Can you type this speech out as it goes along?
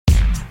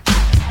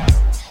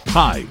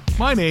Hi,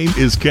 my name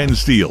is Ken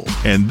Steele,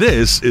 and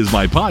this is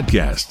my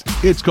podcast.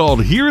 It's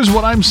called Here's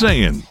What I'm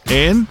Saying,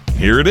 and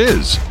here it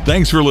is.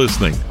 Thanks for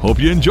listening. Hope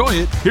you enjoy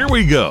it. Here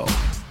we go.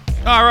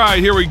 All right,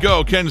 here we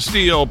go. Ken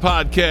Steele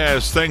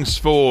podcast. Thanks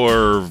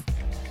for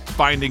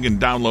finding and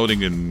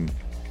downloading, and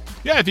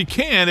yeah, if you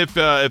can, if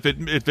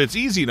it's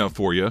easy enough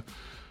for you.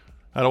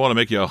 I don't want to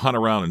make you hunt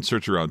around and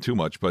search around too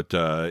much, but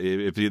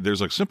if there's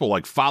a simple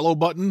follow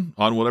button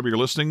on whatever you're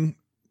listening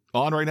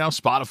on right now,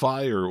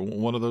 Spotify or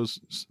one of those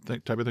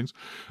type of things,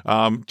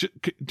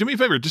 do me a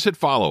favor, just hit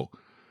follow.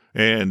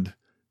 And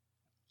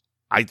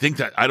I think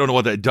that, I don't know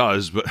what that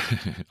does, but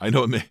I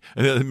know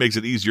it makes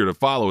it easier to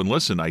follow and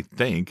listen, I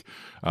think.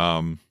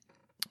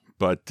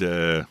 But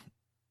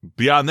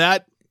beyond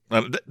that,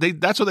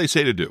 that's what they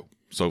say to do.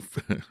 So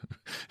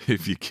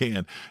if you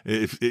can,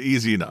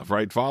 easy enough,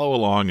 right? Follow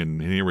along,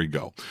 and here we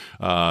go.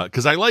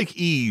 Because I like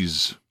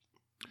ease.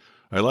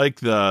 I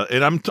like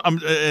and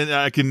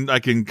I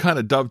can kind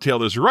of dovetail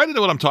this right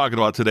into what I'm talking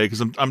about today, because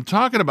I'm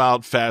talking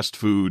about fast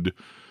food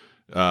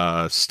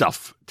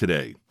stuff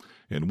today,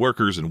 and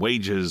workers and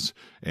wages,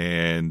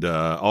 and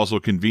also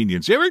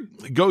convenience. You ever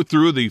go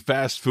through the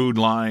fast food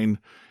line,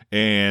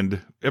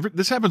 and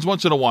this happens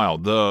once in a while.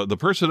 The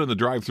person in the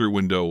drive-through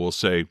window will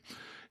say,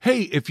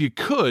 "Hey, if you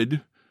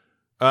could,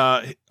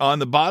 on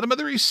the bottom of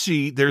the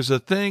receipt, there's a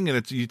thing,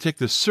 and you take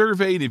the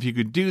survey, and if you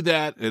could do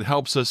that, it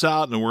helps us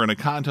out, and we're in a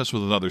contest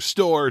with another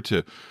store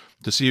to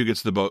see who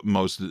gets the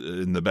most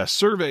in the best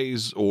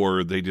surveys,"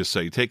 or they just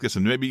say, "Take this,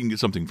 and maybe you can get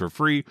something for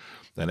free,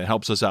 and it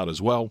helps us out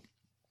as well."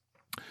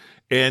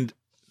 And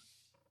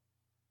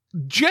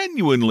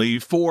genuinely,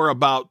 for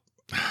about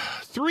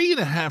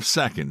 3.5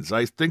 seconds,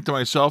 I think to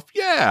myself,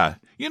 yeah,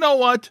 you know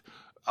what?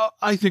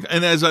 I think,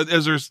 and as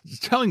they're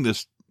telling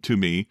this to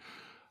me,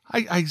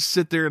 I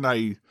sit there,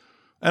 and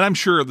I'm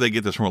sure they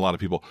get this from a lot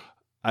of people.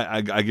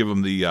 I give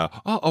them the,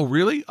 oh,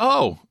 really?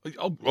 Oh,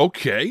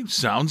 okay.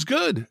 Sounds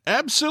good.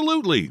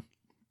 Absolutely.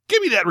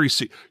 Give me that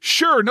receipt.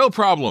 Sure. No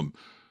problem.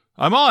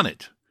 I'm on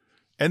it.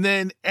 And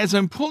then as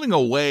I'm pulling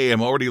away,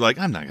 I'm already like,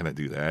 I'm not going to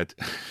do that.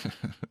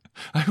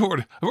 I've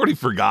already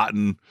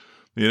forgotten,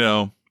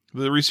 the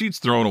receipt's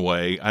thrown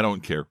away. I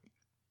don't care.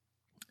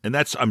 And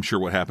that's, I'm sure,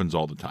 what happens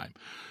all the time.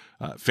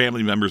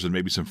 Family members and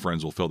maybe some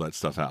friends will fill that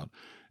stuff out.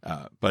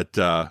 But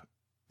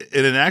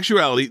in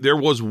actuality, there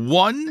was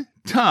one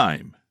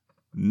time,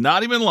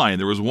 not even lying,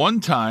 there was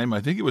one time,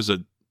 I think it was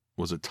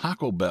a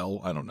Taco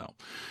Bell, I don't know.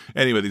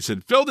 Anyway, they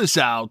said, fill this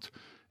out,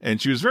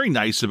 and she was very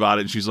nice about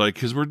it, and she's like,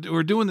 because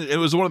we're doing, it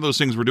was one of those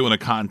things, we're doing a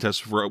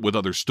contest with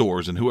other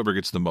stores, and whoever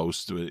gets the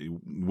most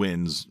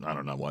wins, I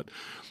don't know what,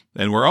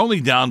 and we're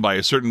only down by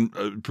a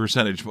certain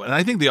percentage, and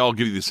I think they all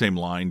give you the same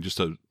line, just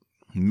to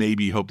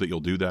maybe hope that you'll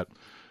do that.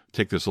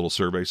 Take this little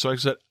survey. So I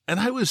said, and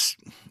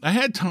I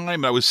had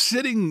time. I was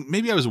sitting,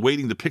 maybe I was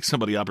waiting to pick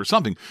somebody up or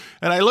something.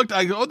 And I looked,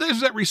 I go, oh,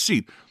 there's that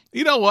receipt.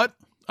 You know what?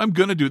 I'm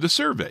going to do the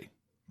survey,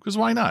 because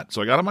why not?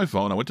 So I got on my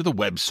phone. I went to the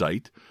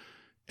website.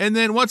 And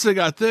then once I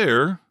got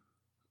there,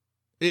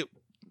 the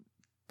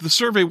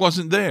survey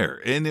wasn't there.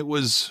 And it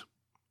was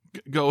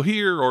go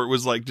here, or it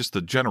was just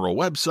the general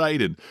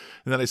website. And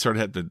then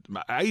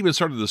I even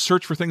started to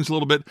search for things a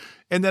little bit.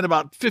 And then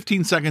about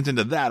 15 seconds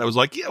into that, I was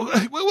like,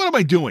 what am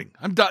I doing?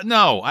 I'm done.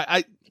 No,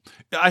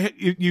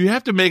 you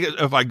have to make it.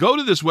 If I go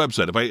to this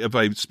website, if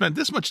I spent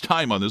this much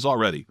time on this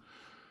already,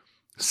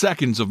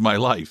 seconds of my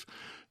life,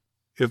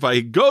 if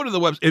I go to the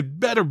website, it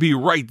better be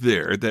right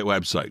there at that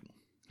website.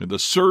 The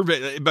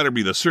survey, it better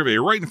be the survey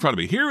right in front of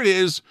me. Here it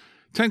is.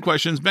 10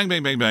 questions, bang,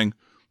 bang, bang, bang.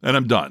 And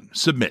I'm done.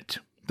 Submit.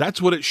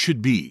 That's what it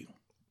should be.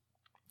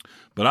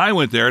 But I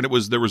went there, and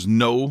there was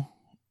no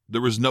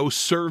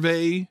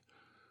survey.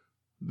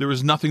 There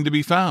was nothing to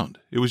be found.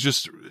 It was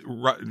just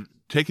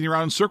taking you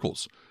around in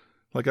circles,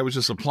 like I was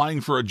just applying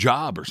for a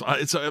job or something.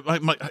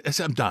 I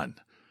said, I'm done.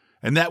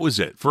 And that was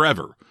it,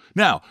 forever.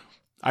 Now,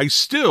 I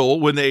still,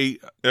 when they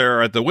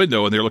are at the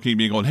window and they're looking at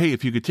me going, hey,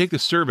 if you could take the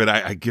survey,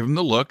 I give them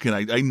the look, and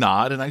I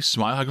nod and I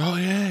smile. I go, oh,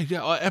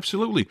 yeah,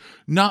 absolutely.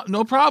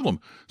 No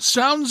problem.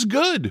 Sounds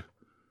good.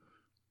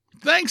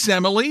 Thanks,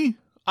 Emily.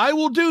 I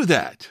will do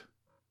that.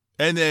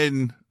 And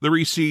then the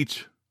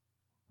receipt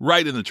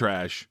right in the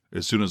trash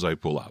as soon as I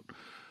pull out.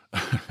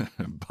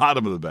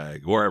 Bottom of the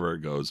bag, wherever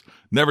it goes.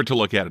 Never to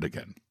look at it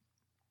again.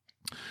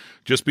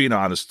 Just being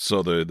honest.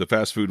 So the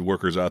fast food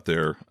workers out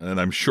there,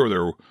 and I'm sure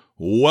they're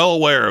well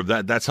aware of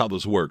that. That's how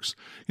this works.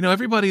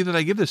 Everybody that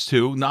I give this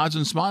to nods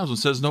and smiles and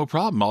says, no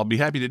problem. I'll be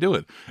happy to do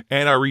it.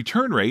 And our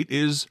return rate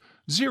is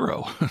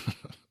 0.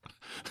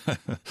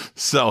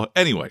 So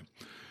anyway.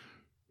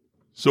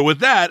 So with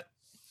that,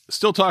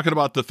 still talking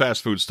about the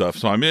fast food stuff.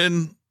 So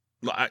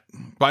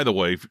by the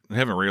way, if you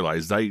haven't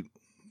realized, I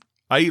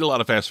eat a lot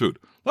of fast food.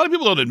 A lot of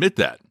people don't admit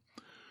that.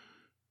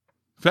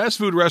 Fast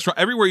food restaurant,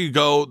 everywhere you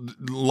go,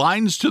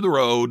 lines to the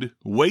road,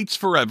 waits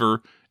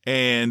forever,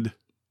 and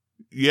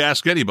you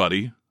ask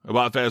anybody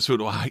about fast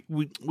food,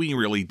 we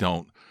really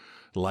don't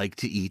like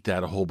to eat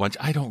that a whole bunch.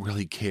 I don't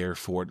really care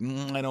for it.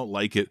 I don't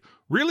like it.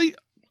 Really?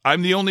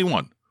 I'm the only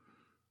one.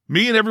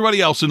 Me and everybody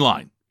else in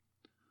line.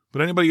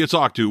 But anybody you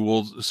talk to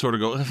will sort of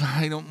go,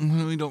 we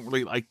don't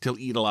really like to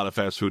eat a lot of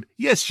fast food.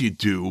 Yes, you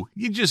do.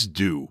 You just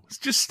do.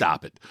 Just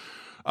stop it.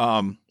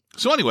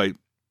 So anyway,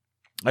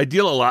 I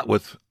deal a lot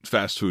with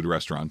fast food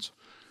restaurants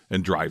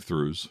and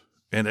drive-thrus,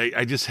 and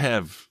I just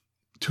have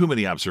too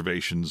many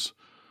observations,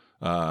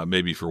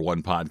 maybe for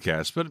one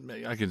podcast, but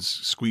I can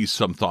squeeze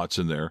some thoughts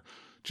in there.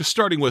 Just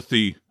starting with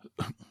the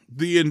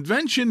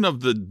invention of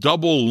the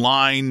double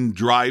line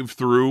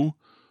drive-thru.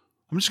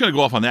 I'm just going to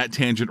go off on that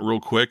tangent real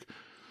quick.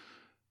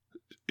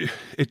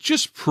 It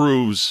just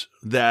proves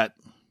that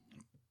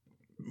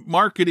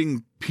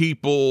marketing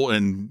people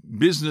and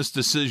business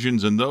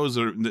decisions and those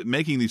that are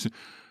making these,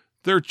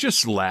 they're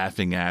just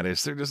laughing at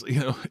us. They're just,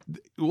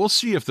 we'll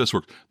see if this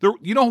works.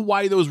 You know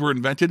why those were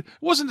invented? It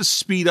wasn't to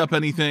speed up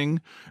anything.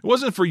 It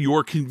wasn't for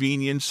your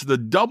convenience. The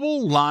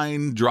double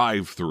line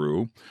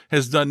drive-thru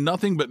has done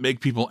nothing but make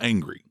people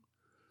angry.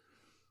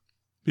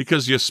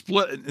 Because you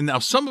split, and now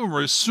some of them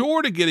are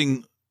sort of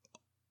getting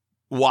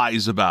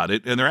wise about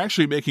it, and they're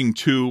actually making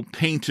two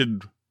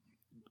painted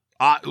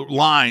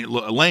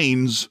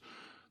lanes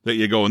that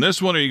you go in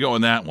this one or you go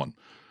in that one.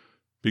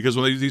 Because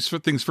when these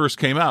things first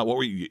came out,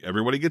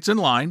 everybody gets in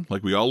line,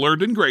 like we all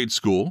learned in grade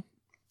school,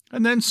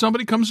 and then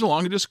somebody comes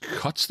along and just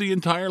cuts the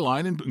entire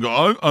line and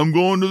go, I'm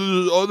going to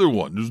the other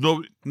one.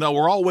 Now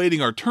we're all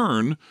waiting our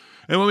turn,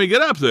 and when we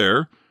get up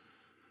there,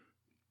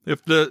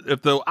 if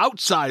the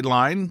outside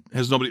line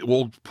has nobody,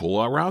 we'll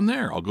pull around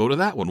there. I'll go to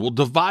that one. We'll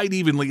divide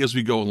evenly as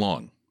we go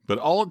along. But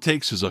all it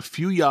takes is a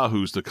few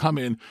yahoos to come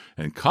in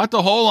and cut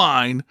the whole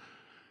line,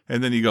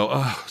 and then you go,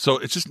 ugh. So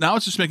it's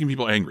just making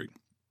people angry.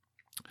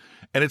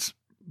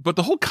 But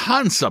the whole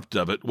concept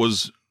of it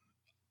was,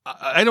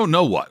 I don't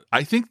know what.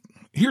 I think,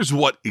 here's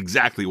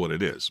exactly what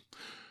it is.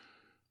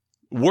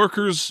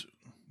 Workers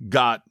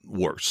got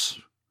worse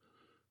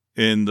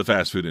in the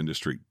fast food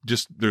industry.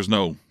 There's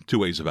no two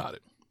ways about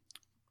it.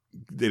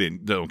 They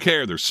don't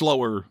care. They're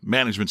slower.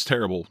 Management's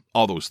terrible.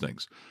 All those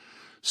things.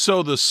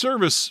 So the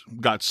service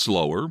got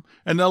slower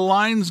and the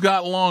lines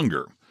got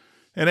longer.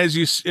 And if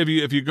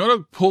you go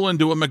to pull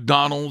into a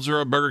McDonald's or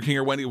a Burger King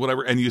or Wendy's,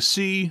 whatever, and you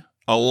see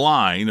a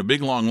line, a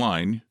big long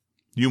line,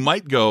 you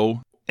might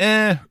go,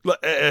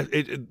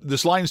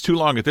 this line's too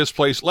long at this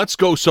place. Let's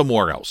go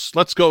somewhere else.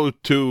 Let's go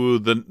to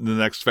the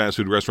next fast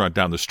food restaurant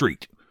down the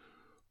street,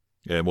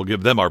 and we'll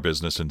give them our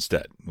business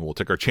instead. We'll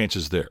take our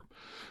chances there.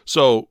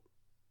 So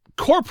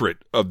corporate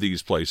of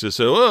these places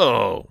say,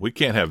 oh, we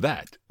can't have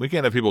that. We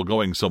can't have people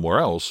going somewhere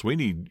else. We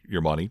need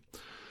your money.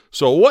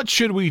 So what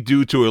should we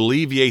do to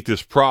alleviate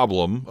this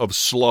problem of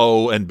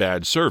slow and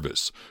bad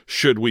service?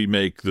 Should we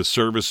make the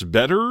service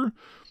better?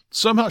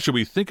 Somehow, should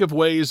we think of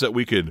ways that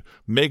we could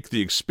make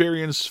the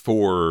experience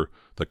for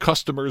the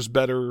customers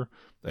better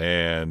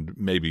and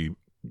maybe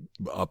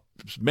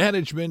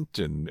management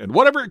and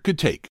whatever it could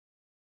take?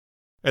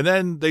 And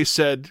then they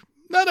said,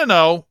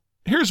 no,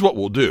 here's what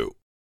we'll do.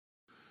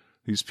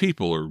 These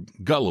people are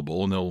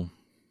gullible and they'll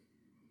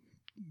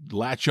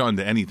latch on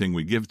to anything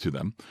we give to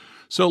them.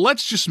 So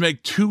let's just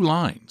make two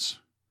lines.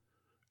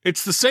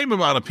 It's the same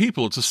amount of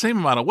people. It's the same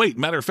amount of weight.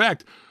 Matter of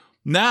fact,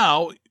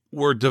 now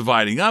we're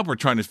dividing up. We're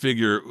trying to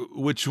figure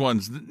which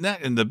one's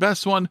the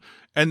best one.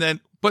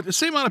 But the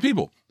same amount of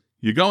people.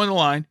 You go in the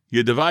line,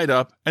 you divide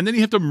up, and then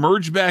you have to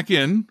merge back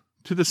in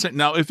to the same.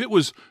 Now, if it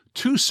was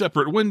two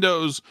separate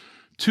windows,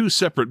 two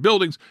separate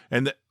buildings,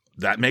 and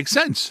that makes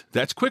sense.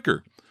 That's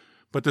quicker.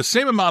 But the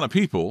same amount of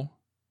people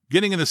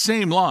getting in the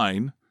same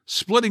line,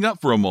 splitting up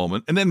for a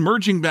moment, and then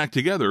merging back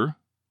together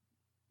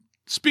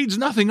speeds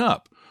nothing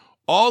up.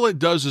 All it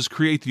does is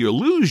create the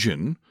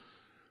illusion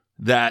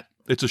that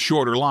it's a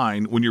shorter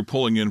line when you're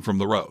pulling in from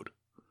the road.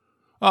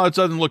 Oh, it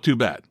doesn't look too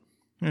bad.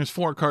 There's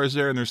 4 cars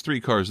there and there's 3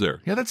 cars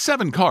there. Yeah, that's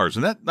 7 cars.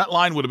 And that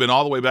line would have been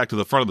all the way back to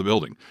the front of the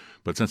building.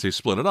 But since they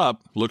split it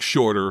up, looks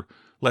shorter,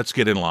 let's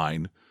get in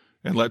line.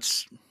 And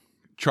let's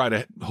try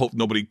to hope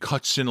nobody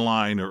cuts in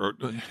line.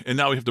 And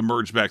now we have to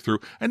merge back through.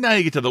 And now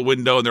you get to the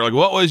window and they're like,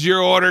 what was your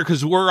order?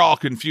 Because we're all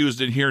confused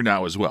in here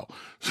now as well.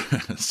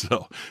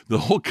 So the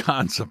whole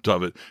concept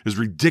of it is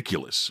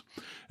ridiculous.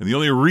 And the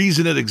only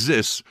reason it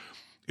exists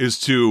is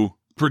to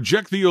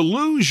project the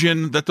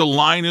illusion that the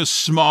line is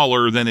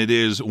smaller than it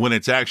is when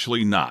it's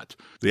actually not.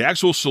 The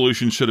actual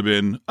solution should have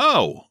been,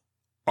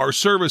 our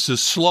service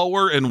is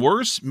slower and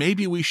worse.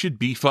 Maybe we should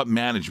beef up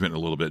management a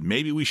little bit.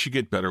 Maybe we should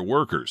get better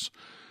workers.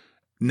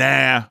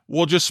 Nah,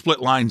 we'll just split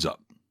lines up.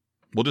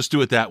 We'll just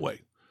do it that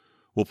way.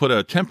 We'll put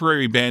a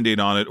temporary Band-Aid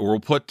on it, or we'll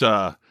put,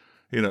 we'll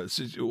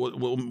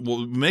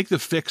make the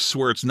fix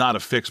where it's not a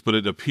fix, but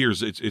it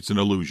appears it's an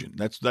illusion.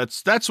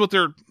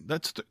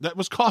 That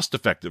was cost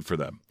effective for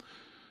them.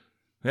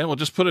 Yeah, we'll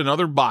just put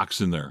another box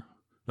in there,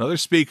 another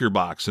speaker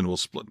box, and we'll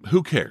split.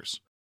 Who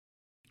cares?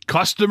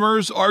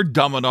 Customers are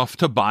dumb enough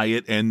to buy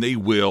it, and they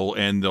will,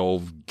 and they'll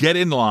get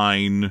in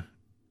line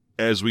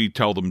as we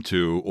tell them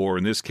to, or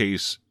in this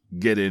case,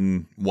 get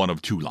in one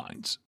of 2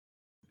 lines.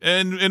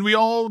 And we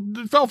all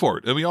fell for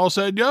it, and we all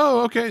said,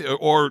 "Oh, okay."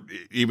 Or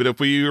even if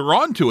we were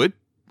onto it,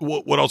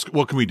 what else?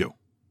 What can we do?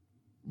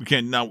 We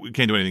can't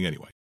do anything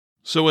anyway.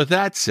 So with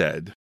that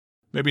said,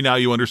 maybe now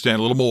you understand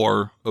a little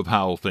more of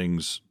how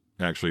things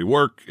actually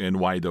work and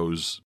why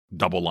those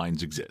double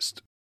lines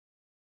exist.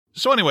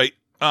 So anyway,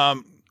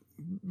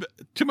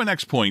 to my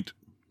next point.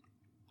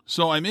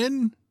 So I'm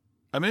in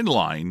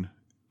line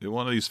at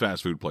one of these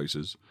fast food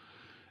places,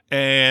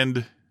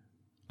 and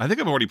I think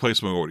I've already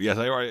placed my order. Yes,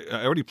 I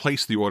already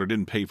placed the order.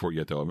 Didn't pay for it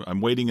yet, though.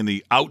 I'm waiting in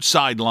the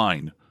outside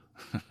line.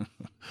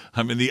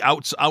 I'm in the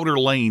outer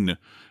lane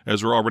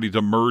as we're all ready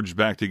to merge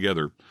back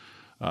together,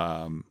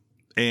 and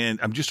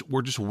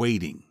we're just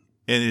waiting,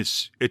 and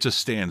it's a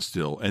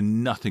standstill,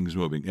 and nothing's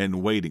moving,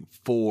 and waiting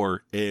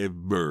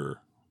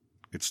forever.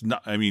 It's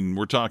not. I mean,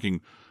 we're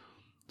talking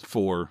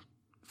 4,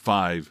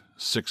 5,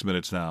 6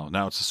 minutes now.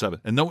 Now it's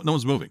 7, and no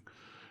one's moving.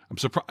 I'm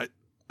surprised.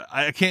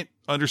 I can't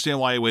understand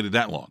why I waited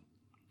that long.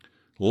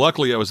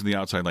 Luckily, I was in the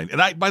outside lane.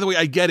 And by the way,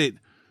 I get it.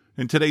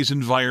 In today's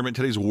environment,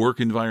 today's work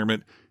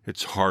environment,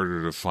 it's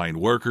harder to find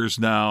workers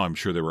now. I'm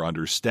sure they were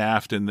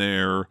understaffed in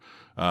there.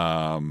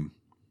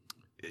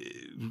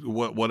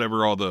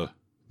 Whatever all the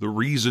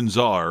reasons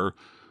are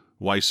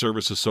why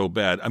service is so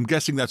bad. I'm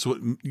guessing that's what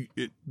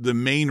the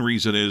main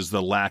reason is,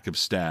 the lack of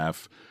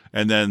staff.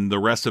 And then the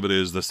rest of it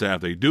is the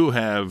staff they do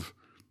have,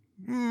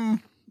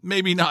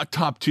 maybe not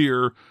top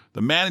tier.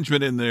 The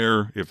management in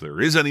there, if there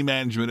is any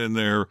management in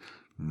there,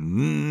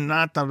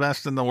 not the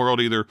best in the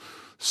world either.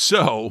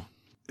 So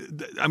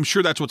I'm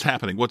sure that's what's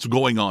happening, what's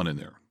going on in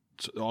there.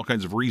 It's all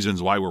kinds of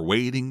reasons why we're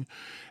waiting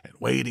and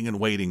waiting and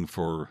waiting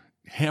for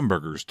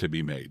hamburgers to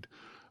be made.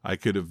 I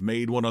could have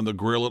made one on the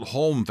grill at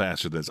home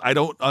faster than this. I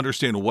don't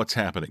understand what's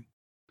happening.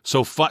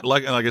 So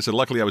like I said,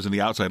 luckily I was in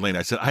the outside lane.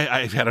 I said,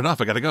 I've had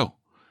enough. I got to go.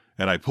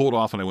 And I pulled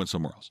off and I went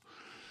somewhere else.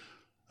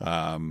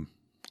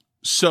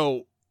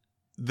 So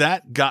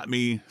that got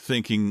me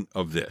thinking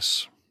of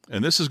this.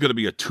 And this is going to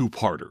be a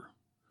two-parter,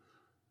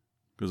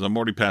 because I'm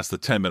already past the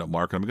 10-minute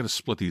mark, and I'm going to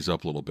split these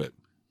up a little bit,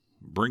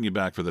 bring you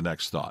back for the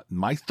next thought.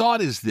 My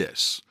thought is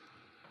this,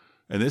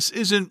 and this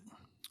isn't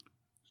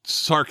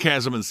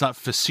sarcasm, and it's not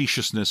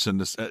facetiousness,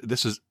 and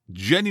this is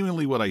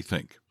genuinely what I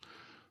think.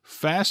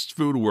 Fast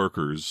food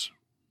workers,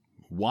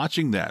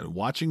 watching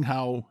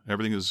how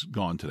everything has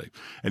gone today,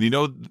 and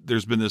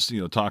there's been this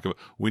talk of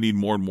we need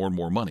more and more and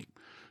more money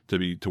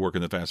to work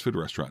in the fast food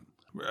restaurant.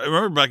 I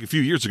remember back a few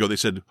years ago, they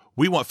said,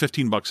 we want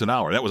 $15 an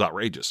hour. That was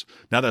outrageous.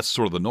 Now that's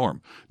sort of the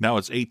norm. Now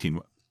it's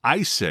 18.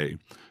 I say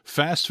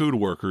fast food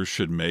workers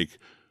should make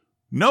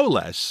no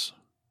less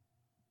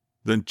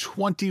than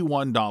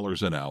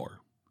 $21 an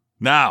hour.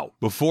 Now,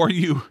 before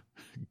you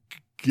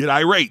get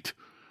irate,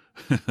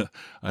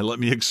 let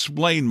me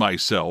explain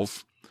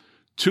myself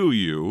to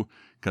you,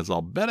 because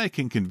I'll bet I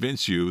can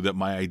convince you that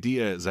my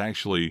idea is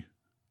actually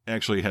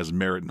has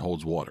merit and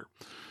holds water.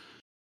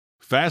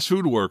 Fast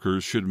food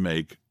workers should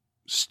make,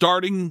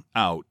 starting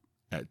out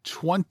at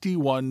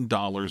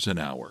 $21 an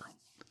hour.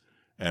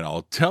 And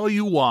I'll tell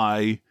you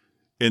why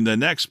in the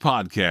next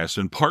podcast,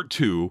 in part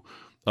 2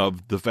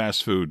 of the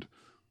fast food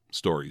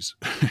stories.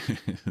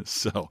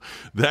 So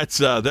that's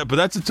but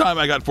that's the time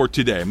I got for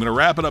today. I'm going to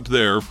wrap it up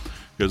there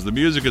because the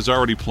music is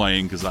already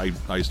playing because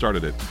I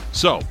started it.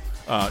 So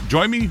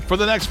join me for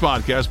the next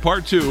podcast,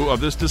 part 2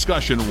 of this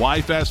discussion,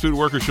 why fast food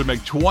workers should make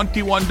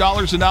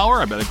 $21 an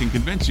hour. I bet I can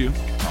convince you.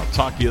 I'll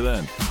talk to you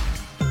then.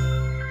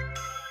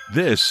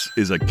 This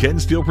is a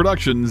Ken Steele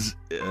Productions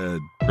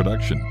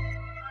production.